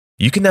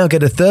You can now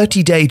get a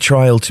 30-day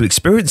trial to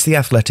experience The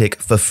Athletic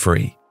for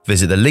free.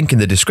 Visit the link in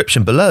the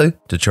description below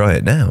to try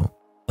it now.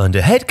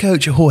 Under head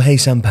coach Jorge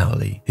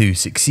Sampaoli, who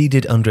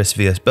succeeded Andrés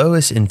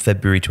Villas-Boas in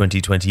February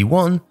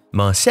 2021,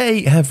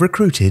 Marseille have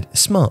recruited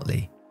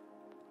smartly.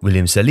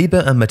 William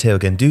Saliba and Matteo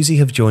Guendouzi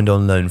have joined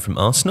on loan from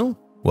Arsenal,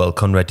 while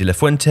Conrad de la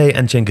Fuente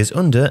and Cengiz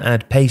Under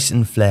add pace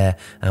and flair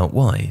out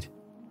wide.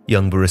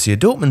 Young Borussia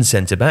Dortmund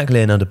centre-back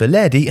Leonardo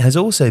Beledi has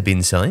also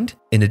been signed,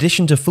 in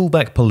addition to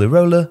fullback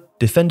Polirola,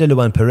 defender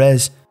Luan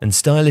Perez and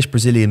stylish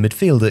Brazilian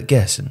midfielder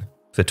Gerson,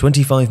 for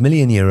 €25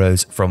 million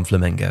from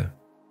Flamengo.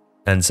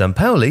 And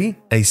Sampaoli,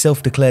 a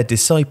self-declared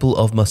disciple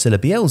of Marcelo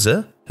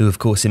Bielsa, who of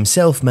course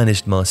himself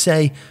managed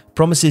Marseille,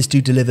 promises to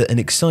deliver an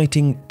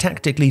exciting,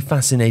 tactically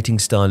fascinating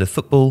style of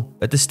football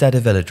at the Stade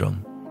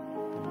Velodrome.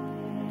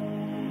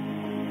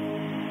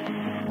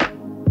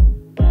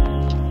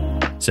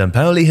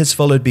 Sampaoli has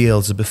followed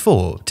Bielsa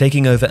before,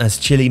 taking over as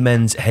Chile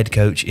men's head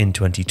coach in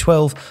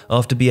 2012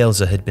 after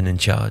Bielsa had been in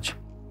charge.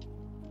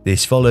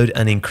 This followed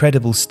an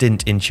incredible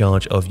stint in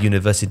charge of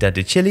Universidad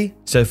de Chile,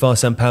 so far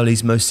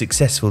Sampaoli's most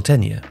successful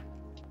tenure.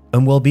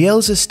 And while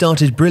Bielsa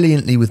started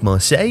brilliantly with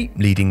Marseille,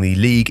 leading the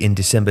league in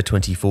December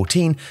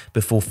 2014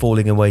 before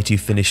falling away to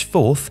finish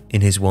 4th in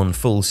his one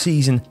full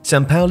season,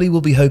 Sampaoli will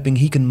be hoping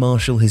he can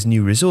marshal his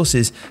new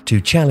resources to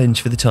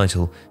challenge for the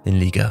title in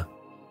Liga.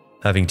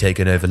 Having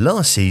taken over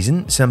last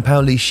season,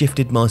 Sampaoli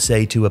shifted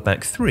Marseille to a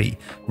back three,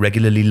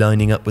 regularly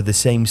lining up with the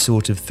same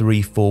sort of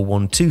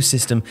 3-4-1-2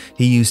 system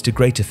he used to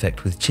great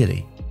effect with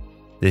Chile.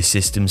 This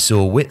system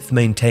saw width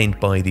maintained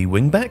by the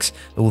wingbacks,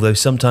 although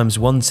sometimes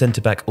one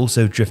centre-back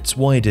also drifts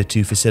wider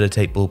to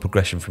facilitate ball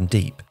progression from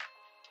deep.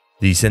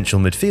 The central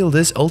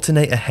midfielders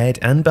alternate ahead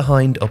and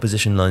behind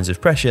opposition lines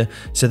of pressure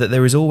so that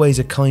there is always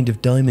a kind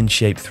of diamond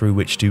shape through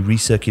which to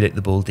recirculate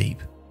the ball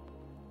deep.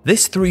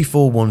 This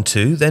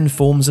 3-4-1-2 then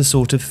forms a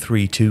sort of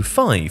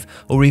 3-2-5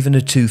 or even a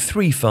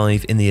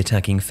 2-3-5 in the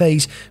attacking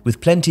phase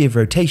with plenty of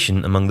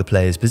rotation among the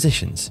players'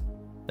 positions.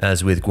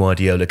 As with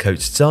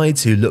Guardiola-coached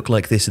sides who look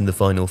like this in the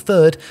final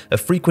third, a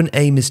frequent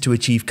aim is to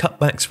achieve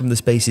cutbacks from the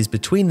spaces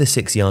between the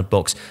 6-yard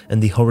box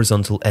and the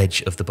horizontal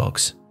edge of the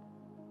box.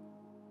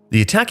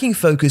 The attacking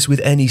focus with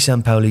any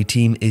Sampaoli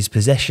team is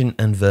possession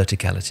and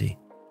verticality.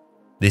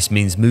 This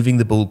means moving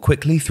the ball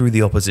quickly through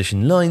the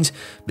opposition lines,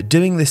 but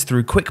doing this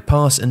through quick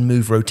pass and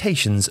move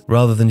rotations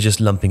rather than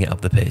just lumping it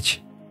up the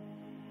pitch.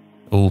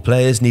 All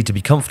players need to be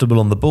comfortable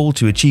on the ball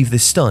to achieve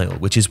this style,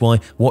 which is why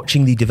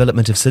watching the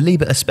development of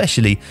Saliba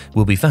especially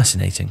will be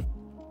fascinating.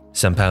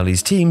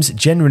 Sampaoli's teams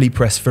generally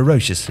press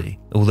ferociously,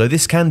 although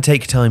this can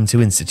take time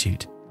to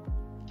institute.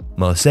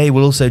 Marseille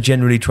will also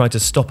generally try to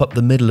stop up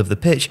the middle of the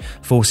pitch,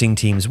 forcing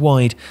teams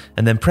wide,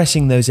 and then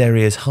pressing those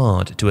areas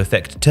hard to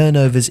effect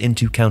turnovers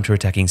into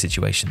counter-attacking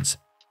situations.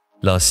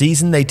 Last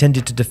season, they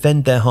tended to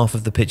defend their half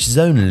of the pitch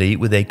zonally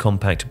with a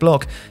compact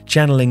block,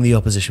 channeling the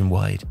opposition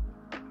wide.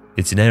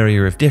 It's an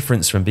area of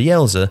difference from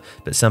Bielsa,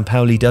 but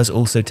Sampaoli does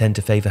also tend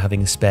to favour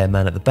having a spare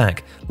man at the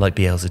back, like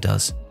Bielsa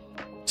does.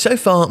 So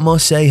far,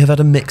 Marseille have had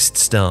a mixed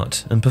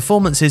start, and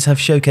performances have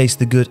showcased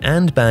the good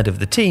and bad of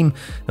the team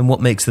and what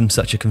makes them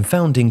such a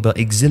confounding but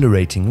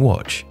exhilarating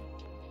watch.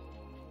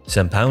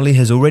 Sampaoli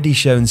has already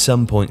shown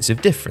some points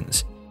of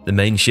difference, the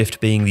main shift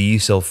being the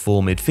use of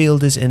 4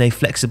 midfielders in a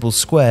flexible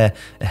square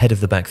ahead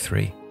of the back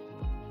three.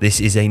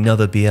 This is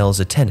another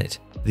Bielsa tenet,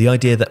 the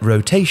idea that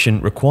rotation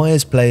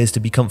requires players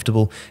to be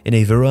comfortable in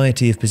a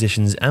variety of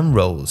positions and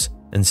roles,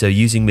 and so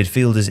using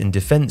midfielders in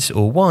defence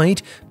or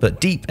wide, but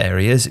deep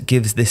areas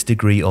gives this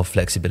degree of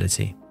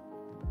flexibility.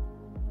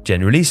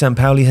 Generally,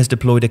 Sampaoli has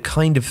deployed a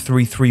kind of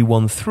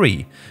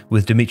 3-3-1-3,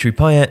 with Dimitri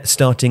Payet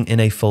starting in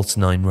a false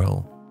 9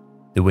 role.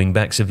 The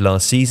wing-backs of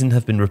last season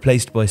have been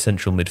replaced by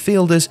central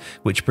midfielders,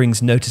 which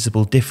brings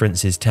noticeable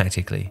differences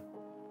tactically.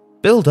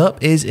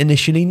 Build-up is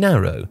initially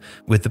narrow,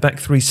 with the back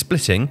three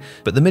splitting,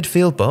 but the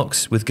midfield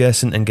box, with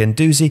Gerson and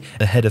Guendouzi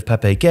ahead of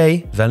Pape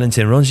Gueye,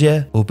 Valentin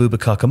Rongier or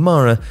Boubacar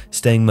Kamara,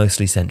 staying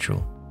mostly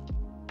central.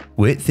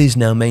 Width is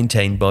now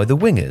maintained by the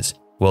wingers,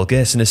 while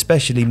Gerson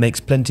especially makes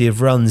plenty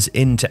of runs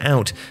in to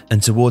out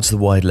and towards the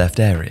wide left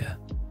area.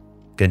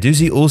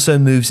 Guendouzi also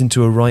moves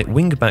into a right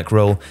wing-back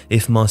role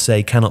if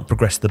Marseille cannot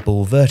progress the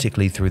ball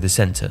vertically through the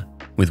centre,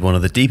 with one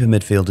of the deeper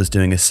midfielders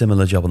doing a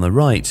similar job on the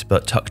right,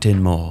 but tucked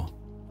in more.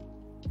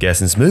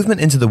 Gerson's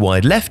movement into the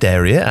wide left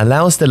area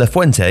allows De La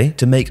Fuente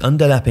to make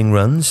underlapping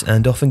runs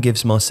and often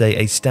gives Marseille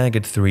a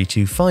staggered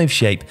 3-2-5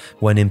 shape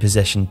when in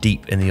possession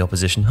deep in the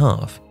opposition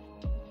half.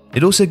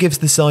 It also gives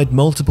the side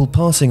multiple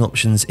passing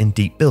options in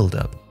deep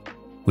build-up,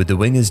 with the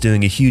wingers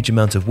doing a huge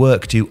amount of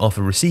work to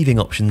offer receiving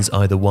options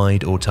either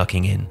wide or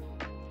tucking in.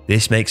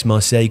 This makes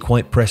Marseille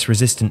quite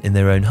press-resistant in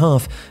their own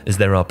half, as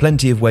there are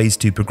plenty of ways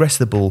to progress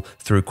the ball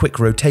through quick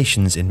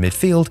rotations in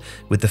midfield,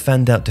 with the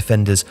fanned-out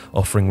defenders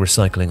offering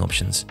recycling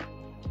options.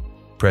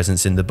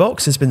 Presence in the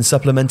box has been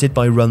supplemented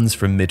by runs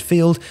from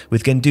midfield,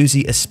 with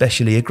Guendouzi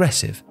especially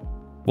aggressive,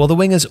 while the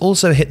wingers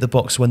also hit the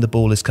box when the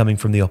ball is coming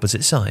from the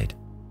opposite side.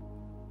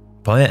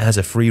 Payet has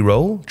a free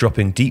role,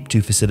 dropping deep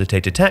to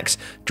facilitate attacks,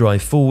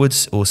 drive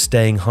forwards, or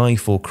staying high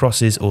for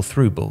crosses or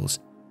through balls.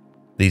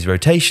 These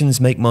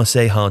rotations make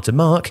Marseille hard to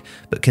mark,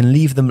 but can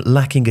leave them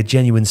lacking a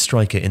genuine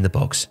striker in the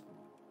box.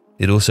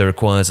 It also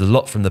requires a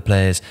lot from the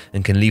players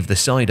and can leave the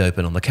side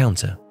open on the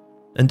counter.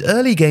 And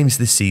early games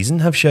this season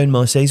have shown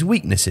Marseille's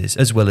weaknesses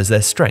as well as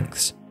their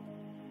strengths.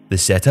 The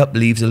setup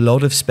leaves a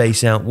lot of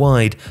space out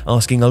wide,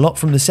 asking a lot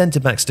from the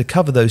centre-backs to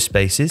cover those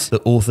spaces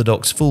that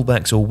orthodox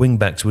fullbacks or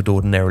wing-backs would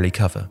ordinarily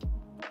cover.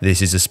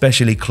 This is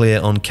especially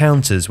clear on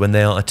counters when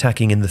they are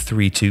attacking in the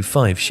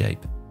 3-2-5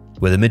 shape,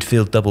 where the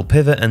midfield double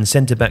pivot and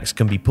centre-backs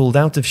can be pulled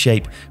out of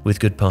shape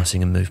with good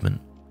passing and movement.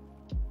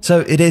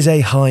 So it is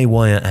a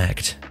high-wire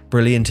act,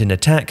 brilliant in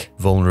attack,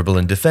 vulnerable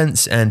in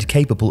defence, and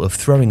capable of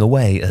throwing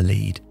away a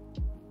lead.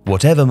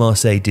 Whatever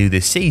Marseille do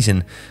this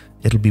season,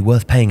 it'll be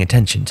worth paying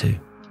attention to.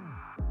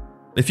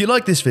 If you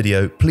like this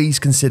video, please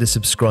consider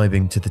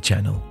subscribing to the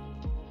channel.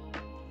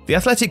 The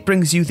Athletic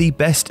brings you the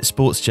best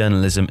sports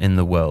journalism in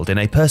the world in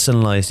a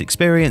personalised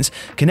experience,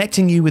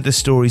 connecting you with the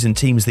stories and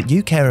teams that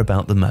you care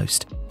about the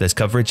most. There's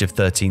coverage of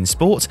 13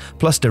 sports,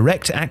 plus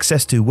direct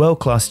access to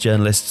world-class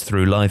journalists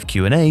through live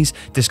Q&As,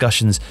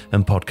 discussions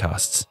and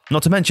podcasts.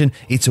 Not to mention,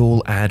 it's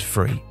all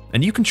ad-free.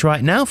 And you can try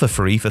it now for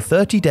free for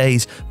 30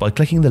 days by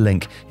clicking the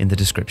link in the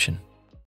description.